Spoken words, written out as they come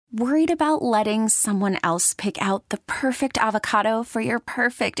Worried about letting someone else pick out the perfect avocado for your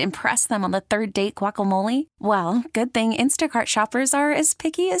perfect impress them on the third date guacamole? Well, good thing Instacart shoppers are as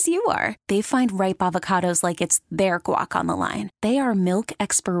picky as you are. They find ripe avocados like it's their guac on the line. They are milk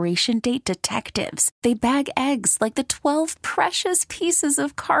expiration date detectives. They bag eggs like the 12 precious pieces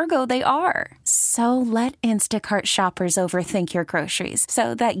of cargo they are. So let Instacart shoppers overthink your groceries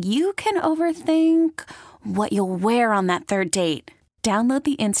so that you can overthink what you'll wear on that third date. Download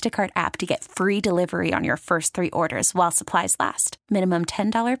the Instacart app to get free delivery on your first 3 orders while supplies last. Minimum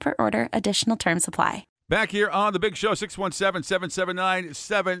 $10 per order. Additional terms apply. Back here on The Big Show,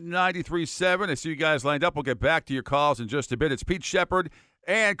 617-779-7937. I see you guys lined up. We'll get back to your calls in just a bit. It's Pete Shepard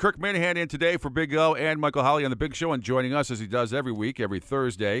and Kirk Minahan in today for Big O and Michael Holly on The Big Show, and joining us as he does every week, every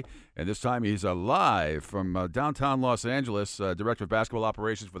Thursday. And this time he's live from downtown Los Angeles, Director of Basketball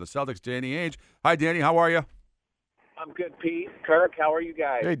Operations for the Celtics, Danny Ainge. Hi, Danny. How are you? I'm good, Pete. Kirk, how are you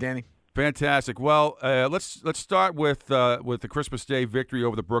guys? Hey, Danny. Fantastic. Well, let's start with the Christmas Day victory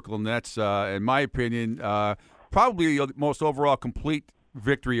over the Brooklyn Nets. In my opinion, probably the most overall complete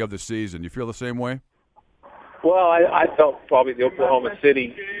victory of the season. You feel the same way? Well, I felt probably the Oklahoma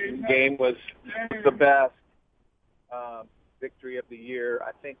City game was the best victory of the year.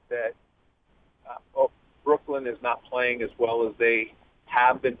 I think that Brooklyn is not playing as well as they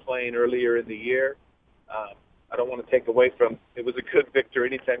have been playing earlier in the year. I don't want to take away from it was a good victory.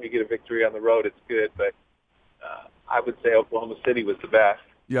 Anytime you get a victory on the road, it's good. But I would say Oklahoma City was the best.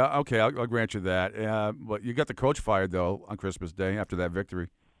 Yeah, okay, I'll grant you that. But you got the coach fired, though, on Christmas Day after that victory.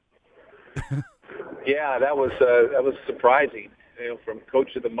 Yeah, that was surprising. From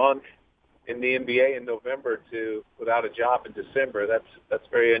Coach of the Month in the NBA in November to without a job in December. That's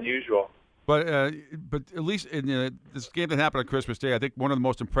very unusual. But at least in this game that happened on Christmas Day, I think one of the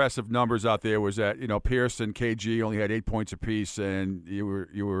most impressive numbers out there was that Pierce and KG only had 8 points apiece, and you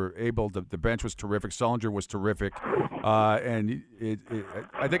were able to. The bench was terrific. Sullinger was terrific, and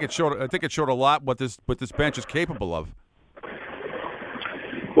I think it showed a lot what this bench is capable of.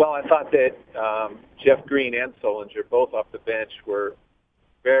 Well, I thought that Jeff Green and Sullinger, both off the bench, were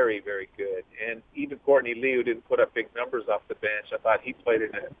very, very good. And even Courtney Lee, who didn't put up big numbers off the bench, I thought he played a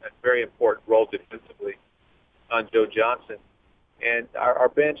very important role defensively on Joe Johnson. And our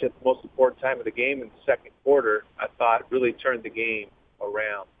bench at the most important time of the game in the second quarter, I thought really turned the game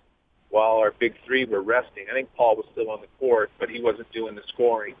around while our big three were resting. I think Paul was still on the court, but he wasn't doing the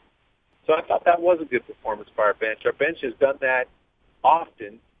scoring. So I thought that was a good performance by our bench. Our bench has done that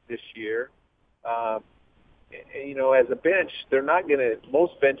often this year. As a bench, they're not going to –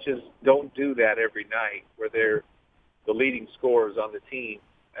 most benches don't do that every night where they're the leading scorers on the team,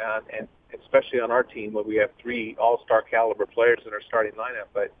 and especially on our team where we have 3 all-star caliber players in our starting lineup.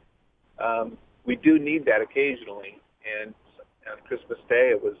 But we do need that occasionally. And on Christmas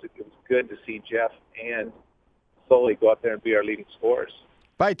Day, it was good to see Jeff and Sully go out there and be our leading scorers.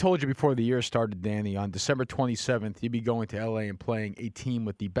 If I told you before the year started, Danny, on December 27th, you'd be going to L.A. and playing a team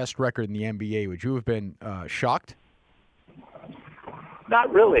with the best record in the NBA, would you have been shocked?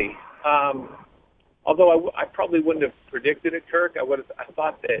 Not really. Although I probably wouldn't have predicted it, Kirk. I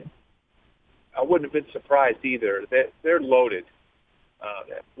thought that I wouldn't have been surprised either. They're loaded.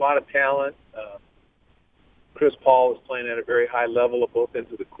 They have a lot of talent. Chris Paul is playing at a very high level at both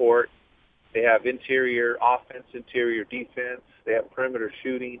ends of the court. They have interior offense, interior defense. They have perimeter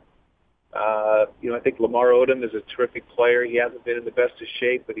shooting. I think Lamar Odom is a terrific player. He hasn't been in the best of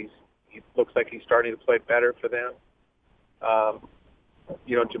shape, but he looks like he's starting to play better for them.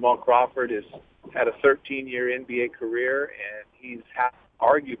 Jamal Crawford has had a 13-year NBA career, and he's had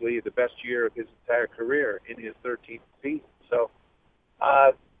arguably the best year of his entire career in his 13th season. So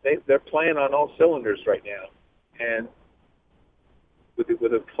they're playing on all cylinders right now. And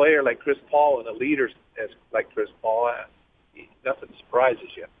with a player like Chris Paul and a leader like Chris Paul, nothing surprises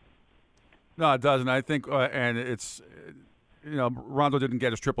you. No, it doesn't. I think, and it's, Rondo didn't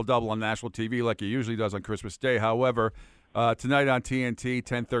get his triple-double on national TV like he usually does on Christmas Day. However, tonight on TNT,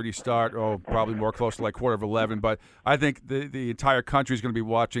 10:30 start, probably more close to like 11:15. But I think the entire country is going to be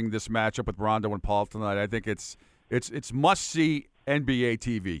watching this matchup with Rondo and Paul tonight. I think it's must-see NBA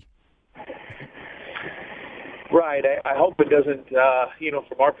TV. Right. I hope it doesn't,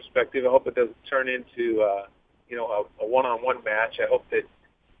 from our perspective, I hope it doesn't turn into, a one-on-one match. I hope that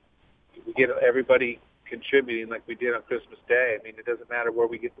we get everybody contributing like we did on Christmas Day. I mean, it doesn't matter where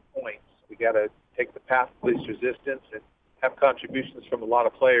we get the points. We got to take the path of least resistance and have contributions from a lot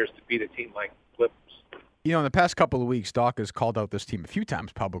of players to beat a team like Clippers. In the past couple of weeks, Doc has called out this team a few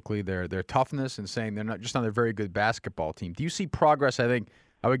times publicly, their toughness, and saying they're not a very good basketball team. Do you see progress, I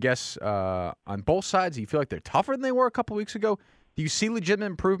would guess, on both sides? Do you feel like they're tougher than they were a couple of weeks ago? Do you see legitimate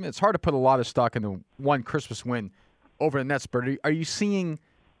improvement? It's hard to put a lot of stock in the one Christmas win over the Nets, but are you seeing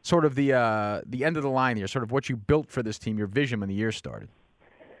sort of the end of the line here, sort of what you built for this team, your vision when the year started?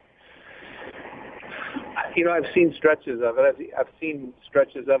 I've seen stretches of it. I've seen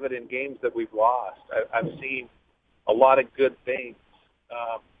stretches of it in games that we've lost. I've seen a lot of good things.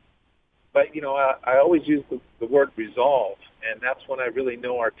 But, I always use the word resolve, and that's when I really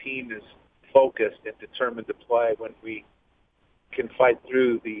know our team is focused and determined to play, when we can fight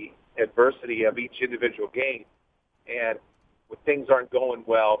through the adversity of each individual game. And when things aren't going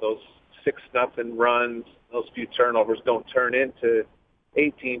well, those 6-0 runs, those few turnovers don't turn into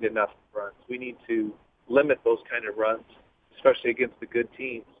 18-0 runs. We need to limit those kind of runs, especially against the good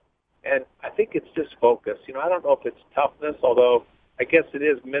teams. And I think it's just focus. I don't know if it's toughness, although I guess it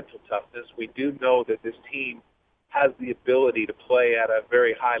is mental toughness. We do know that this team has the ability to play at a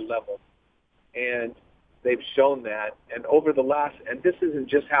very high level, and they've shown that. And over the and this isn't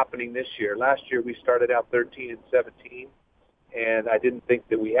just happening this year. Last year we started out 13-17, and I didn't think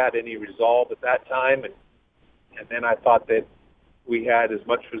that we had any resolve at that time. And then I thought that we had as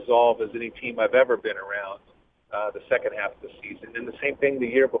much resolve as any team I've ever been around the second half of the season. And the same thing the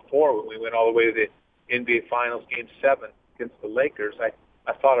year before when we went all the way to the NBA Finals, Game 7 against the Lakers.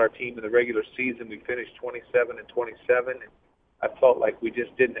 I thought our team in the regular season, we finished 27-27, and I felt like we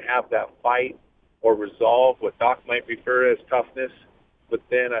just didn't have that fight or resolve, what Doc might refer as toughness. But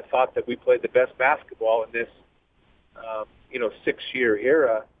then I thought that we played the best basketball in this, 6-year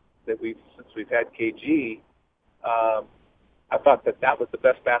era since we've had KG. I thought that was the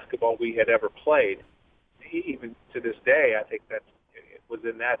best basketball we had ever played. Even to this day, I think that it was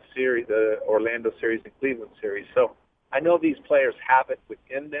in that series, the Orlando series and Cleveland series. So I know these players have it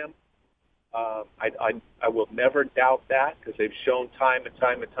within them. I will never doubt that, because they've shown time and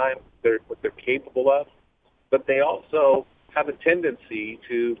time what they're capable of. But they also have a tendency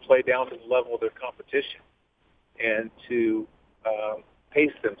to play down to the level of their competition and to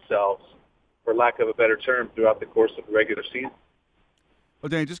pace themselves, for lack of a better term, throughout the course of the regular season. Well,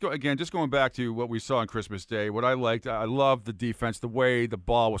 Danny, just going back to what we saw on Christmas Day, what I liked, I loved the defense, the way the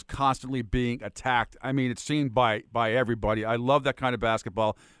ball was constantly being attacked. I mean, it's seen by everybody. I love that kind of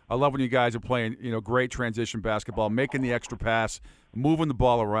basketball. I love when you guys are playing, great transition basketball, making the extra pass, moving the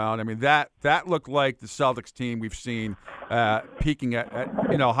ball around. I mean, that looked like the Celtics team we've seen peaking at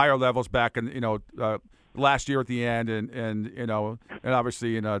higher levels back in last year at the end, and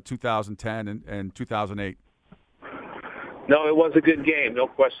obviously in 2010 and 2008. No, it was a good game, no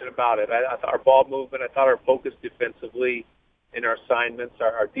question about it. I thought our ball movement, I thought our focus defensively in our assignments,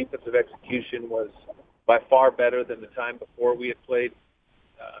 our defensive execution was by far better than the time before we had played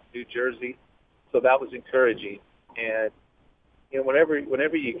New Jersey. So that was encouraging. And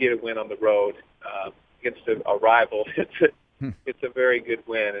whenever you get a win on the road against a rival, it's a very good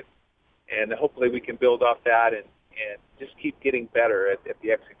win. And hopefully we can build off that and just keep getting better at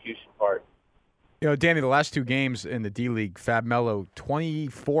the execution part. Danny, the last two games in the D-League, Fab Melo,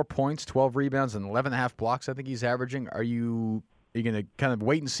 24 points, 12 rebounds, and 11.5 blocks, I think he's averaging. Are you going to kind of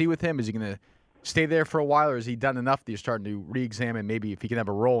wait and see with him? Is he going to stay there for a while, or has he done enough that you're starting to re-examine maybe if he can have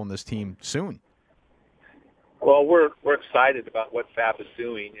a role in this team soon? Well, we're excited about what Fab is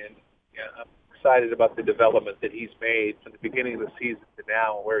doing, and I'm excited about the development that he's made from the beginning of the season to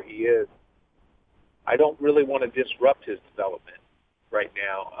now and where he is. I don't really want to disrupt his development right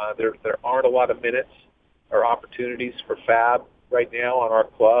now. There aren't a lot of minutes or opportunities for Fab right now on our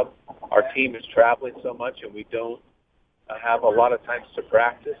club. Our team is traveling so much, and we don't have a lot of times to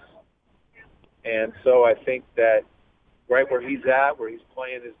practice. And so I think that right where he's at, where he's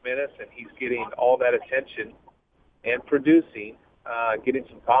playing his minutes and he's getting all that attention and producing, getting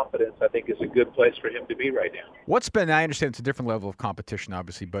some confidence, I think is a good place for him to be right now. What's been, I understand it's a different level of competition,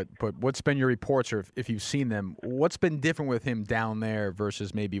 obviously, but what's been your reports, or if you've seen them, what's been different with him down there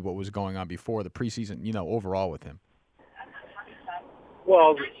versus maybe what was going on before the preseason, overall with him?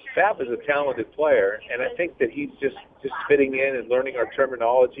 Well, Fab is a talented player, and I think that he's just fitting in and learning our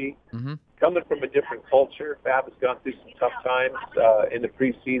terminology. Mm-hmm. Coming from a different culture, Fab has gone through some tough times in the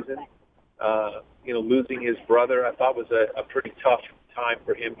preseason. Losing his brother, I thought was a pretty tough time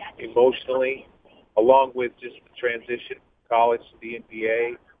for him emotionally, along with just the transition from college to the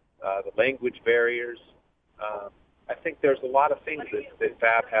NBA, the language barriers. I think there's a lot of things that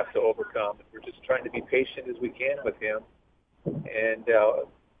Fab has to overcome. We're just trying to be patient as we can with him, and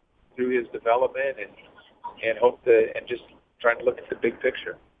through his development, and just trying to look at the big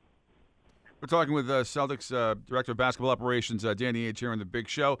picture. We're talking with Celtics Director of Basketball Operations, Danny Ainge, here on The Big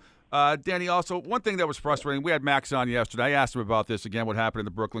Show. Danny, also, one thing that was frustrating, we had Max on yesterday. I asked him about this again, what happened in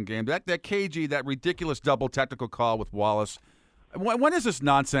the Brooklyn game. That KG, that ridiculous double technical call with Wallace, When is this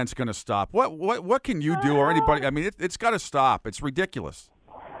nonsense going to stop? What can you do or anybody? I mean, it's got to stop. It's ridiculous.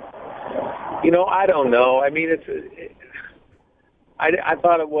 I don't know. I mean, I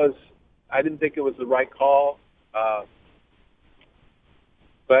thought it was. I didn't think it was the right call.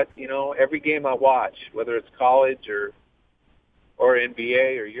 But every game I watch, whether it's college or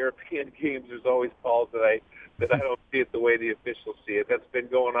NBA or European games, there's always calls that I don't see it the way the officials see it. That's been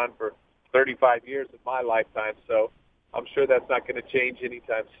going on for 35 years of my lifetime, so I'm sure that's not going to change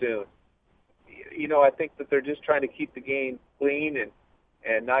anytime soon. I think that they're just trying to keep the game clean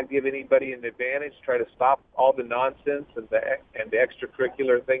and not give anybody an advantage, try to stop all the nonsense and the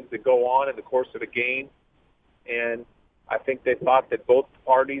extracurricular things that go on in the course of a game. And I think they thought that both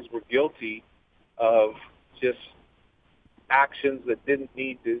parties were guilty of just actions that didn't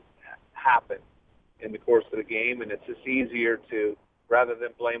need to happen in the course of the game, and it's just easier to, rather than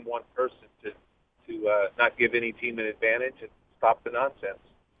blame one person, to not give any team an advantage and stop the nonsense.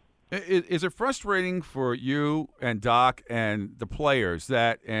 Is it frustrating for you and Doc and the players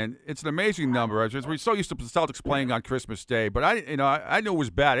and it's an amazing number. We're so used to the Celtics playing on Christmas Day, but I knew it was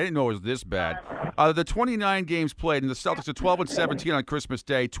bad. I didn't know it was this bad. The 29 games played, and the Celtics are 12-17 on Christmas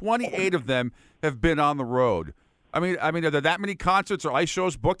Day. 28 of them have been on the road. I mean, are there that many concerts or ice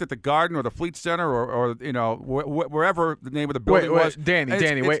shows booked at the Garden or the Fleet Center or wherever the name of the building was?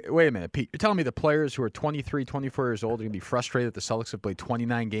 Danny, wait a minute, Pete. You're telling me the players who are 23, 24 years old are going to be frustrated that the Celtics have played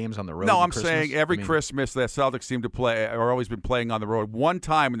 29 games on the road? No, I'm Christmas? saying every Christmas the Celtics seem to play or always been playing on the road. One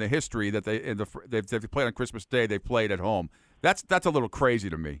time in the history that they've played on Christmas Day, they played at home. That's a little crazy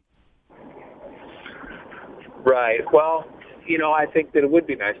to me. Right. Well, I think that it would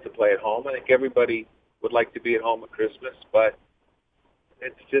be nice to play at home. I think everybody would like to be at home at Christmas, but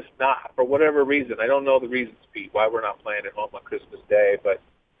it's just not, for whatever reason. I don't know the reasons, Pete, why we're not playing at home on Christmas Day, but,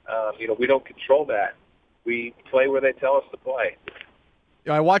 we don't control that. We play where they tell us to play.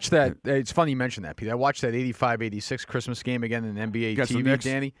 I watched that. It's funny you mentioned that, Pete. I watched that 85-86 Christmas game again in NBA TV,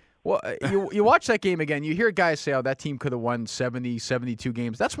 Danny. Well, you watch that game again, you hear guys say, that team could have won 70, 72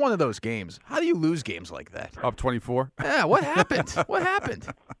 games. That's one of those games. How do you lose games like that? Up 24? Yeah, what happened? What happened?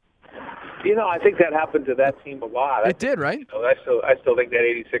 I think that happened to that team a lot. It did, right? I still think that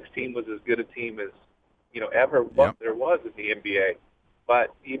 86 team was as good a team as, ever there was in the NBA.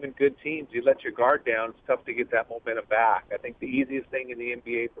 But even good teams, you let your guard down, it's tough to get that momentum back. I think the easiest thing in the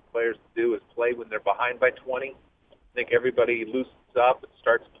NBA for players to do is play when they're behind by 20. I think everybody loosens up and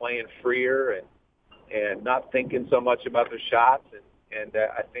starts playing freer and not thinking so much about their shots. And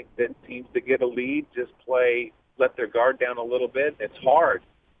I think that teams that get a lead just let their guard down a little bit. It's hard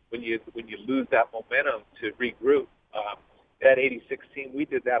when you lose that momentum to regroup. That 86 team, we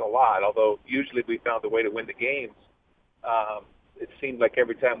did that a lot, although usually we found a way to win the games. It seemed like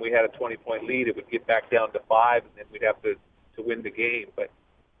every time we had a 20-point lead, it would get back down to 5, and then we'd have to win the game. But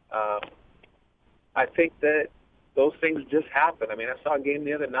I think that those things just happen. I mean, I saw a game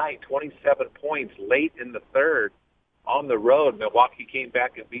the other night, 27 points late in the third on the road. Milwaukee came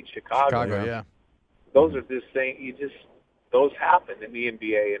back and beat Chicago. Yeah. Those are just things those happen in the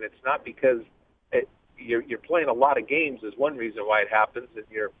NBA, and it's not because you're playing a lot of games is one reason why it happens. And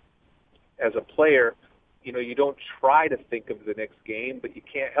as a player, you don't try to think of the next game, but you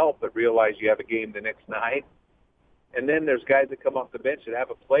can't help but realize you have a game the next night. And then there's guys that come off the bench that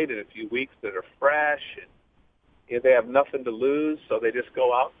haven't played in a few weeks that are fresh, and they have nothing to lose, so they just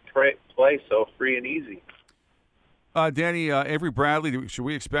go out and play so free and easy. Danny, Avery Bradley, should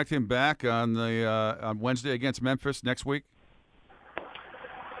we expect him back on Wednesday against Memphis next week?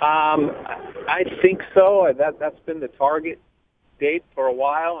 I think so. That's been the target date for a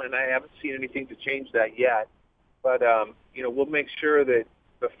while, and I haven't seen anything to change that yet. But we'll make sure that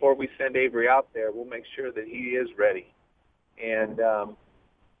before we send Avery out there, we'll make sure that he is ready. And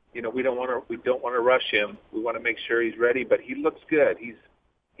we don't want to rush him. We want to make sure he's ready. But he looks good.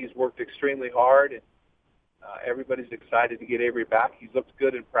 He's worked extremely hard, and everybody's excited to get Avery back. He's looked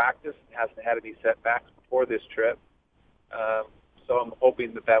good in practice and hasn't had any setbacks before this trip. So I'm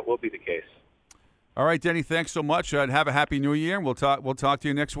hoping that will be the case. All right, Danny, thanks so much. And have a happy New Year, and we'll talk to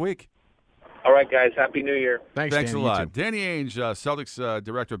you next week. All right, guys. Happy New Year. Thanks Danny, a lot. Danny Ainge, Celtics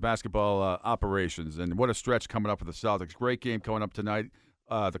Director of Basketball Operations. And what a stretch coming up for the Celtics. Great game coming up tonight.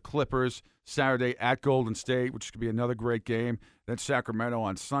 The Clippers, Saturday at Golden State, which could be another great game. Then Sacramento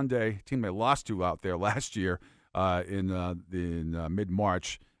on Sunday, team they lost to out there last year in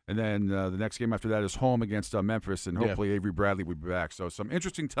mid-March. And then the next game after that is home against Memphis, and hopefully Avery Bradley will be back. So some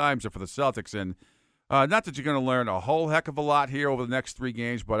interesting times for the Celtics. And not that you're going to learn a whole heck of a lot here over the next 3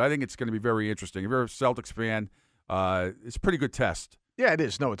 games, but I think it's going to be very interesting. If you're a Celtics fan, it's a pretty good test Yeah, it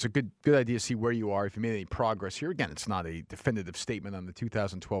is. No, it's a good idea to see where you are, if you made any progress here. Again, it's not a definitive statement on the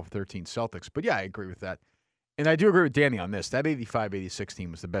 2012-13 Celtics, but yeah, I agree with that. And I do agree with Danny on this. That 85-86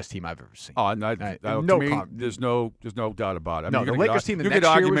 team was the best team I've ever seen. Oh, to me, there's no doubt about it. I mean, the Lakers team the next get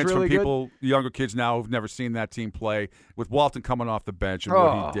year arguments was really from people, younger kids now who've never seen that team play, with Walton coming off the bench and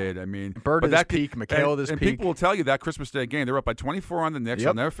what he did. I mean, Bird at his peak, McHale at his peak. And people will tell you that Christmas Day game, they were up by 24 on the Knicks.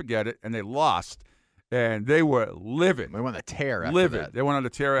 I'll never forget it, and they lost. And they were livid. They went on a tear after livid. that. They went on a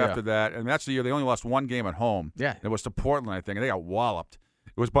tear after that. And that's the year they only lost one game at home. Yeah. It was to Portland, I think, and they got walloped.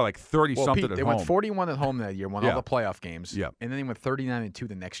 It was by like 30-something at home. They went 41 at home that year, won all the playoff games. Yeah. And then they went 39-2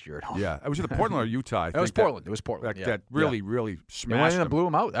 the next year at home. Yeah. It was either Portland or Utah. It was Portland. It was Portland. That really smashed them. They went in them. and blew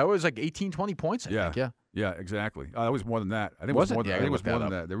them out. That was like 18, 20 points, I think. Yeah. Yeah, exactly. That was more than that. I think was it was more. Yeah, I think it was more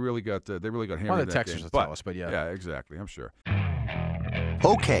than that. They really got hammered. One of the Texans will tell us, but yeah. Yeah, exactly. I'm sure.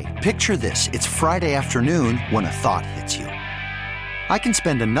 Okay, picture this. It's Friday afternoon when a thought hits you. I can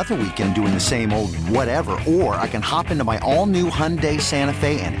spend another weekend doing the same old whatever, or I can hop into my all-new Hyundai Santa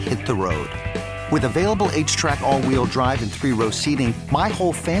Fe and hit the road. With available H-Track all-wheel drive and 3-row seating, my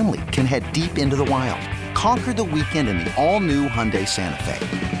whole family can head deep into the wild. Conquer the weekend in the all-new Hyundai Santa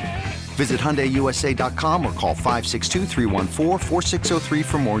Fe. Visit HyundaiUSA.com or call 562-314-4603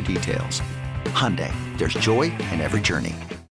 for more details. Hyundai, there's joy in every journey.